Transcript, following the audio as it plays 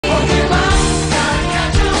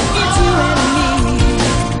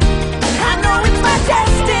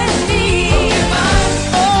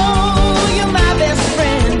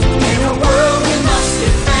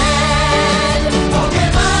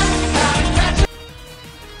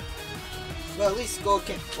at least go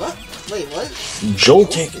can. What? Wait, what?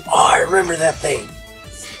 Jolting. Oh, I remember that thing.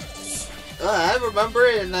 I remember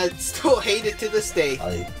it, and I still hate it to this day.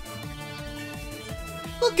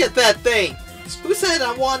 Look at that thing. Who said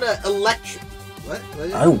I want an electric? What?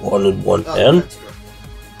 I wanted one, oh, man.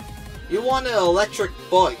 You want an electric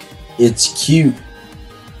bug? It's cute.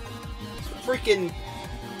 It's freaking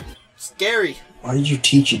scary. Why did you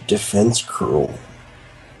teach it defense curl?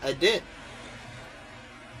 I did.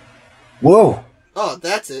 Whoa. Oh,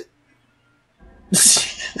 that's it.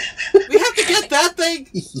 We have to get that thing?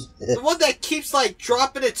 Yes. The one that keeps, like,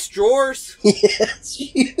 dropping its drawers? Yes,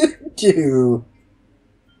 you do.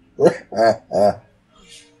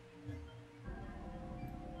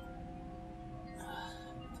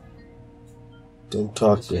 Don't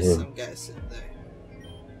talk to him. Some guy sitting there.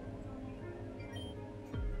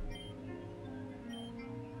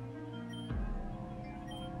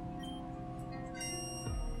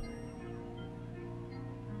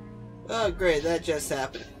 Oh, great, that just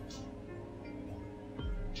happened.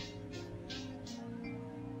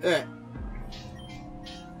 Alright.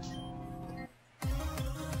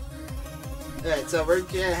 Alright, so we're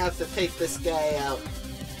gonna have to take this guy out.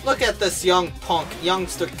 Look at this young punk,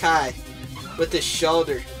 youngster Kai, with his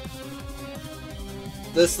shoulder.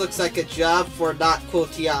 This looks like a job for not cool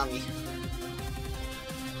Tiami.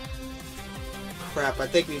 Crap, I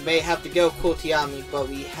think we may have to go cool Tiami, but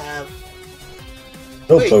we have...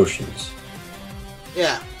 No potions.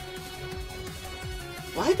 Yeah.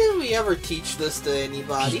 Why didn't we ever teach this to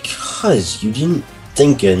anybody? Because you didn't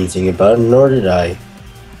think anything about it, nor did I.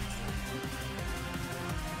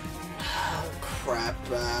 Oh, crap.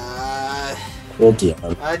 Well, yeah.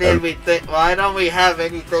 Why don't we have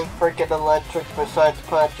anything freaking electric besides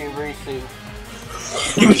Pachirisu?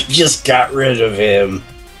 We just got rid of him.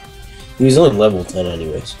 He was only level 10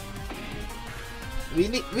 anyways.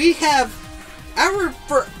 We have our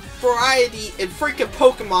variety in freaking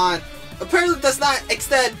Pokemon apparently does not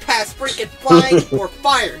extend past freaking flying or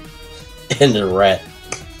fire. And a rat.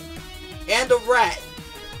 And a rat.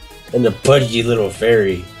 And a pudgy little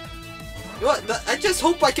fairy. You know what? I just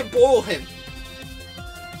hope I can boil him.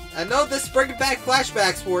 I know this is bringing back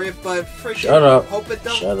flashbacks for you, but freaking shut up. Hope it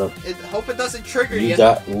don't. Shut up. Hope it doesn't trigger you. You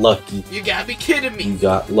got lucky. You gotta be kidding me. You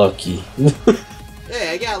got lucky.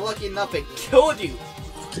 Hey, I got lucky enough and killed you.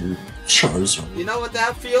 Charizard. You know what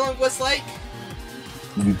that feeling was like?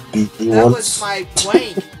 You beat me that once. That was my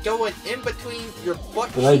wank going in between your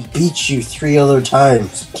butt. But I beat you 3 other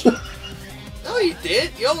times. No, you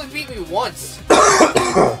did. You only beat me once.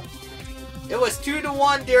 It was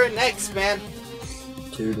 2-1 during X, man.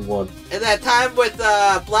 2-1. And that time with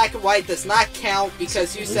Black and White does not count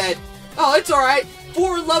because you said, "Oh, it's all right.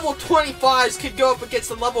 4 level 25s could go up against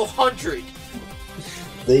a level 100."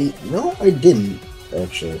 No, I didn't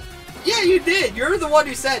actually. Yeah, you did. You're the one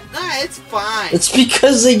who said, "Nah, it's fine." It's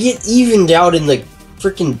because they get evened out in the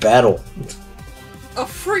freaking battle. A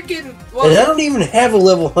freaking. And I don't even have a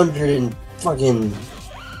level 100 in fucking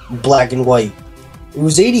Black and White. It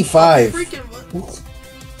was 85.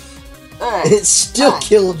 It still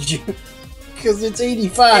killed you because it's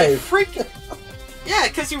 85. Yeah,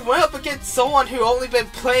 because you went up against someone who only been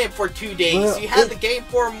playing for 2 days. Well, you had the game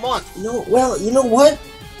for a month. No, well, you know what?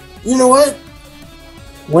 You know what?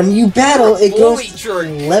 When you battle, it goes to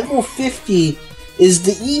level 50 is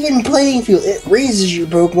the even playing field. It raises your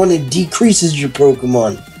Pokemon, it decreases your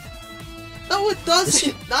Pokemon. No, it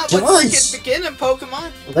doesn't. Not when freaking beginning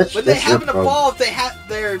Pokemon. When they haven't evolved, they have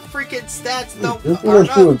their freaking stats don't are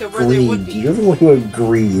not to where they would be. You're the one who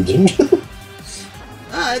agreed.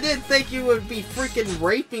 I didn't think you would be freaking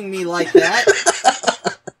raping me like that.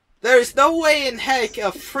 There's no way in heck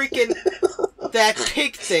a freaking that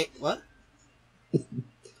pig thing. What?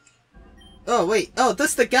 Oh wait. Oh,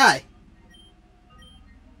 this the guy.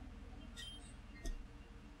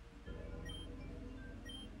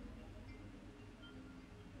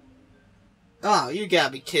 Oh, you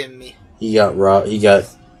gotta be kidding me. He got robbed. He got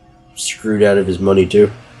screwed out of his money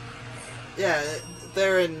too. Yeah,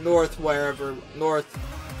 they're in north wherever. North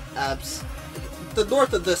abs. The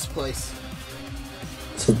north of this place.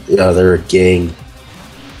 So, yeah, they're a gang.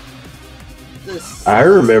 I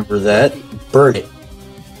remember that. Burn it.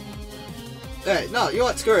 Alright, no, you know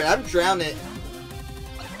what? Screw it. I'm drowning.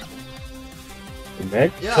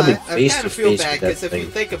 Yeah, I kind of feel bad because if you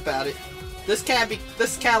think about it, this kind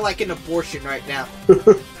of like an abortion right now.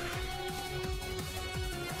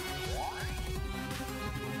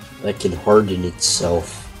 That can harden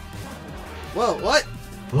itself. Whoa, what?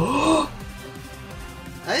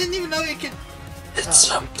 I didn't even know you could...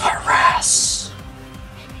 It's a harass.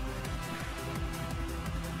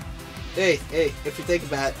 Hey, if you think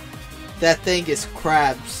about it, That thing is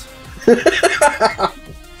crabs.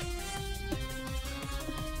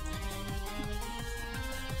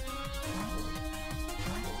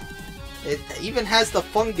 It even has the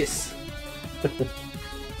fungus.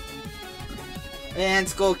 And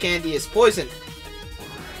Skull Candy is poisoned.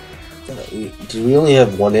 Do we only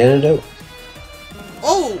have one antidote?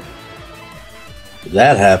 Oh!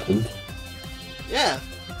 That happened. Yeah.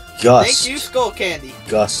 Gust. Thank you, Skull Candy.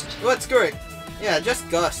 Gust. What's good? Yeah, just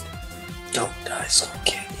Gust. Don't die, Skull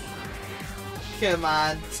Candy. Come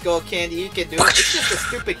on, Skull Candy, you can do it. It's just a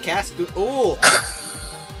stupid cast. Ooh.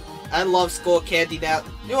 I love Skull Candy now.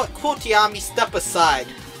 You know what? Kotiami, step aside.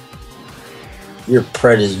 Your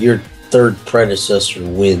third predecessor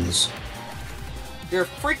wins. Your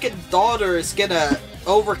freaking daughter is gonna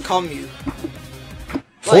overcome you.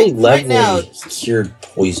 Fully Like, right now, cured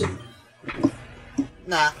poison.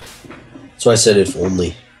 Nah. So I said if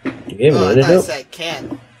only. Do we have an I antidote? said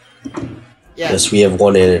can. Yeah. Yes, we have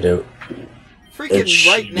one antidote. Freaking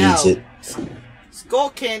right now. Needs it. Skull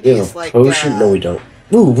Candy We have is a like. potion? No, we don't.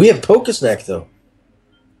 Ooh, we have Pokesnack though.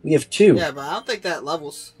 We have 2. Yeah, but I don't think that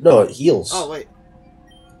levels. No, it heals. Oh wait.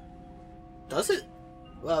 Does it?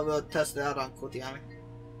 Well, we'll test it out on Kotiami.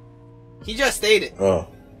 He just ate it. Oh.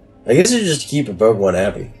 I guess it's just to keep a Pokemon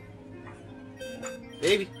happy.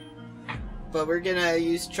 Maybe. But we're gonna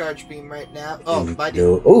use Charge Beam right now. Oh, Mighty.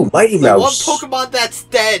 No. Oh, Mighty The Mouse. one Pokemon that's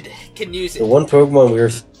dead can use it. The one Pokemon we were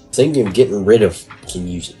thinking of getting rid of can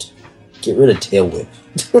use it. Get rid of Tail Whip.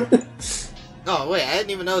 Oh, wait, I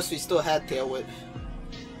didn't even notice we still had Tail Whip.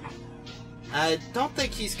 I don't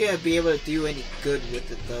think he's gonna be able to do any good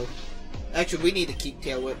with it, though. Actually, we need to keep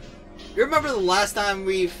Tail Whip. You remember the last time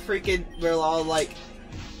we freaking were all like,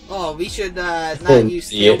 oh, we should not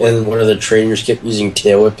use Tail Whip? And one of the trainers kept using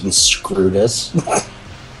Tail Whip and screwed us.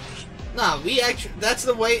 Nah, we actually, that's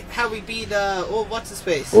the way, how we beat, oh, what's his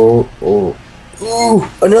face? Oh. Ooh,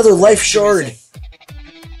 another life shard!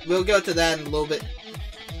 We'll go to that in a little bit.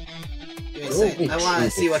 Give me a second. I want to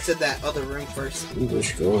see what's in that other room first.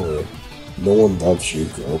 Troobish, go away. No one loves you,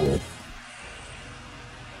 go away.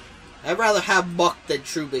 I'd rather have Buck than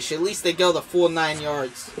Troobish. At least they go the full 9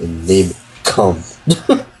 yards. And name it Come.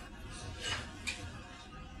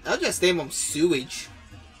 I'll just name him Sewage.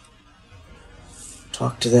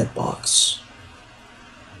 Talk to that box.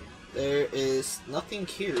 There is nothing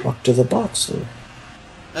here. Talk to the box, though.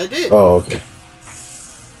 I did. Oh, okay.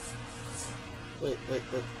 Wait.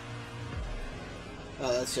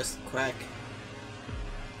 Oh, that's just crack.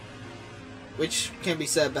 Which can be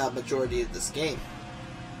said about majority of this game.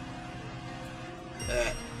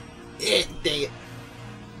 Dang it.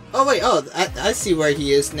 Oh wait, I see where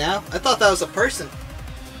he is now. I thought that was a person.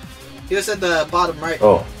 He was at the bottom right.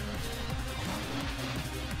 Oh.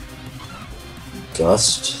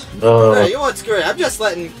 Gust? Alright, you know what's great? I'm just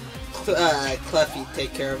letting Cleffy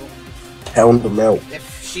take care of him. Pound him out.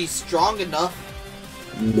 If she's strong enough.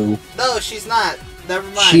 No. No, she's not. Never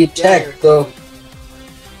mind. She attacked, though.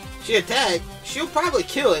 She attacked. She'll probably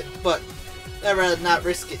kill it, but I'd rather not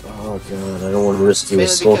risk it. Oh god, I don't want to risk it with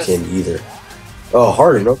Mainly Skull Candy either. Oh,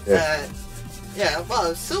 Harden, okay. Yeah,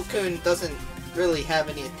 well, Silcoon doesn't really have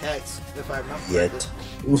any attacks, if I remember Yet.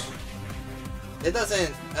 correctly. It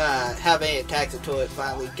doesn't have any attacks until it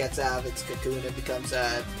finally gets out of its cocoon and becomes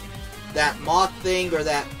that moth thing or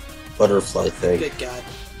that Butterfly thing. Good god.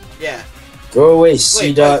 Yeah. Go away,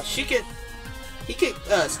 C-Dot.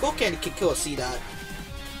 Skull Candy can kill a C-Dot.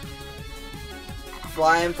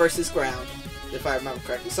 Flying versus ground, if I remember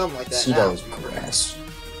correctly. Something like that. C-Dot was grass.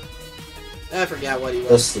 I forgot what he was.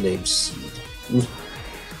 That's the name Seed.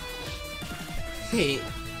 Hey,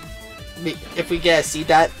 if we get a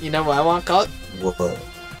C-Dot, you know what I want to call it? What?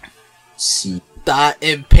 Seed. Dot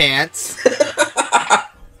in pants.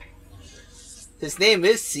 His name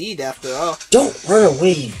is Seed after all. Don't run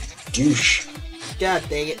away, you douche. God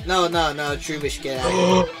dang it. No, Troobish, get out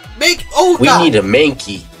of here. We need a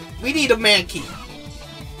Mankey. We need a Mankey.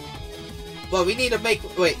 Well, we need to make...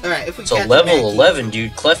 Wait, alright, if we It's a catch level Mankey, 11,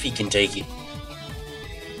 dude. Cleffy can take it.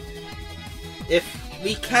 If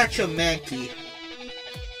we catch a Mankey,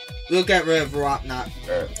 we'll get rid of Rotnot.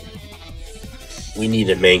 We need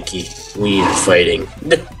a Mankey. We need fighting.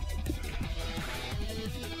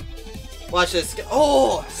 Watch this.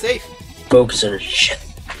 Oh, safe. Focus on shit.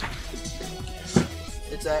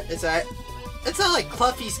 It's alright. It's not like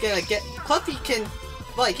Cleffy's gonna get... Cleffy can...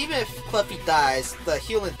 Like, even if Cleffy dies, the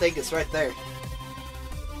healing thing is right there.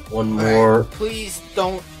 One more. Right, please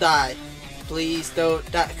don't die. Please don't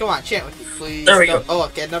die. Come on, chant with me. Please there we don't. go. Oh,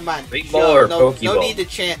 okay, never mind. Big ball or Pokeball? No need to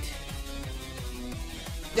chant.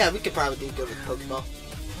 Yeah, we could probably do good with Pokeball.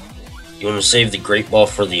 You want to save the Great Ball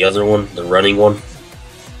for the other one? The running one?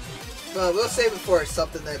 Well, we'll save it for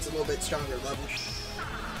something that's a little bit stronger level.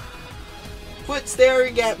 Quit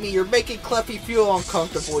staring at me. You're making Cleffy feel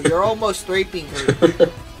uncomfortable. You're almost raping her.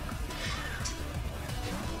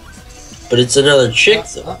 But it's another chick,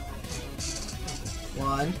 though.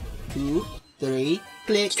 1, 2, 3,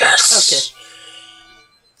 click. Yes! Okay.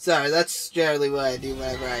 Sorry, that's generally what I do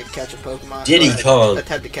whenever I catch a Pokemon. Diddy Kong.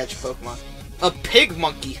 Attempt to catch a Pokemon. A pig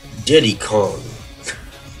monkey. Diddy Kong.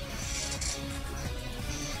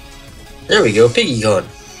 There we go, Piggy Kong.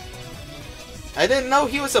 I didn't know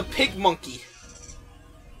he was a pig monkey.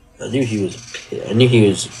 I knew he was a pig. I knew he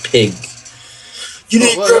was a pig. You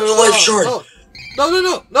didn't grab the life shard! Oh.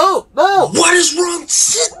 No! What is wrong?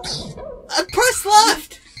 I pressed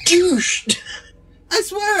left! Douche! I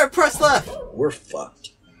swear I pressed left! We're fucked.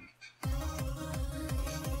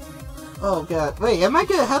 Oh god. Wait, am I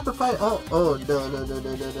gonna have to fight? Oh, no.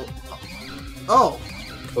 Oh.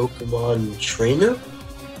 Pokemon trainer?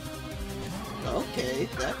 Okay,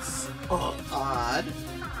 that's odd.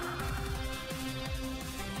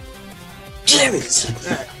 Damn it!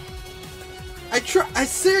 Alright. I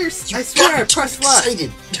swear I pressed left.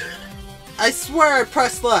 I swear I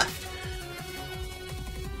pressed left.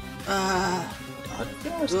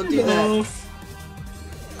 We'll do that.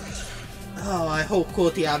 Oh, I hope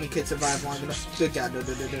Kotiami can survive long enough. Good god, no.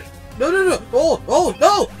 No!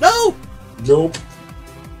 Oh, no! Nope.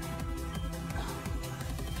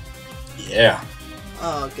 Yeah.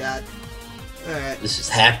 Oh god. Alright. This is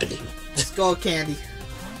happening. Skull Candy.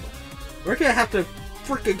 We're gonna have to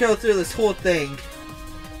freaking go through this whole thing.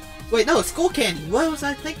 Wait, no, Skull Candy. What was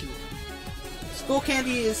I thinking? Skull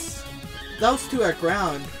Candy is... Those two are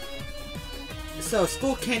ground. So,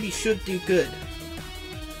 Skull Candy should do good.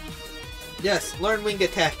 Yes, learn Wing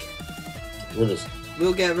Attack. What is it?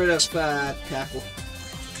 We'll get rid of Tackle.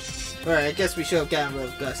 Alright, I guess we should have gotten rid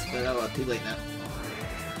of Gust, but oh well, too late now.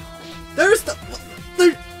 There's the...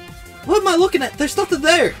 What am I looking at? There's nothing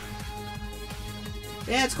there!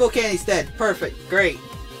 And Skull Candy's dead. Perfect. Great.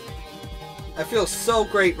 I feel so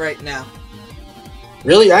great right now.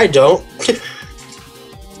 Really? I don't.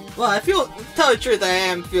 Well, I feel, to tell the truth, I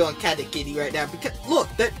am feeling kinda giddy right now. Because, look,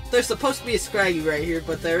 there's supposed to be a Scraggy right here,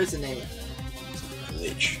 but there isn't any.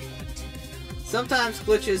 Glitch. Sometimes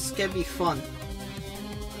glitches can be fun.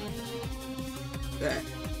 Alright.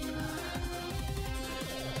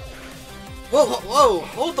 Whoa,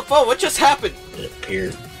 hold the phone, what just happened? It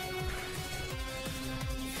appeared.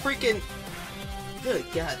 Freaking... Good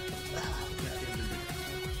god.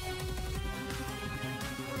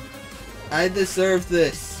 I deserve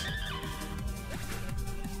this.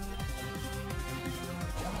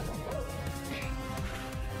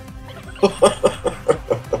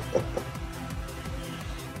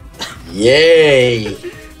 Yay!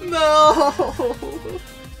 No!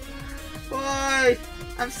 Why?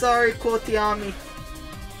 I'm sorry, Kotiami.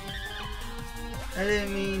 I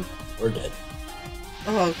didn't mean... We're dead.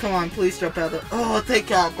 Oh, come on, please jump out of... Oh, thank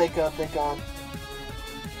god.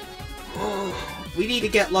 Oh, we need to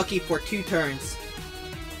get lucky for 2 turns.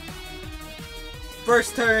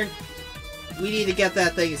 First turn, we need to get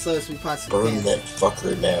that thing as slow as we possibly can. Burn that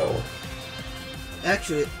fucker now.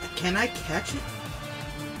 Actually, can I catch it?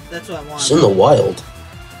 That's what I want. It's in the wild.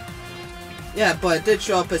 Yeah, but it did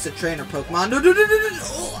show up as a trainer Pokemon. No.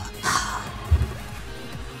 Oh.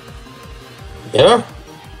 Yeah?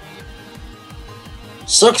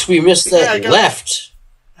 Sucks we missed that left.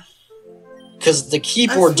 Because the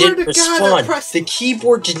keyboard didn't respond. The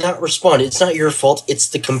keyboard did not respond. It's not your fault, it's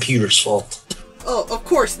the computer's fault. Oh, of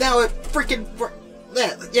course, now it freaking...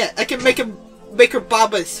 Yeah, I can make her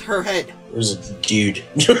bob her head. There's a dude.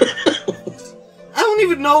 I don't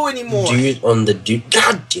even know anymore. Dude on the dude.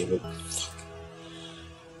 God damn it.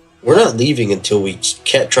 We're not leaving until we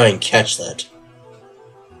try and catch that.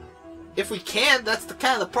 If we can, that's the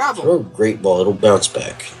kind of the problem. Throw a great ball, it'll bounce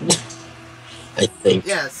back. I think.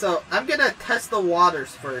 Yeah, so I'm gonna test the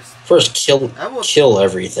waters first. First, kill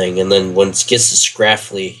everything, and then once it gets to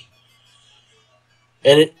Scraffly...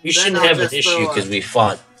 And we shouldn't have an issue because we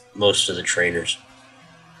fought most of the trainers.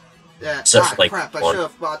 Yeah, except for, like, crap, I one. should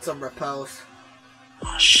have bought some repels.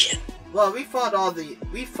 Oh shit. Well, we fought all the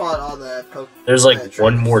Pokemon. There's like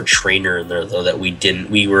one more trainer in there though that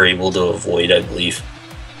we were able to avoid, I believe.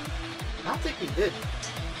 I don't think we did.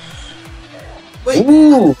 Wait,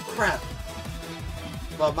 ooh! Crap.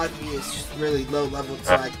 Well, my V is just really low level,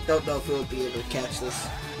 so I don't know if we'll be able to catch this.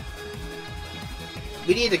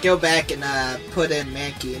 We need to go back and put in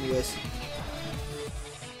Mankey anyways.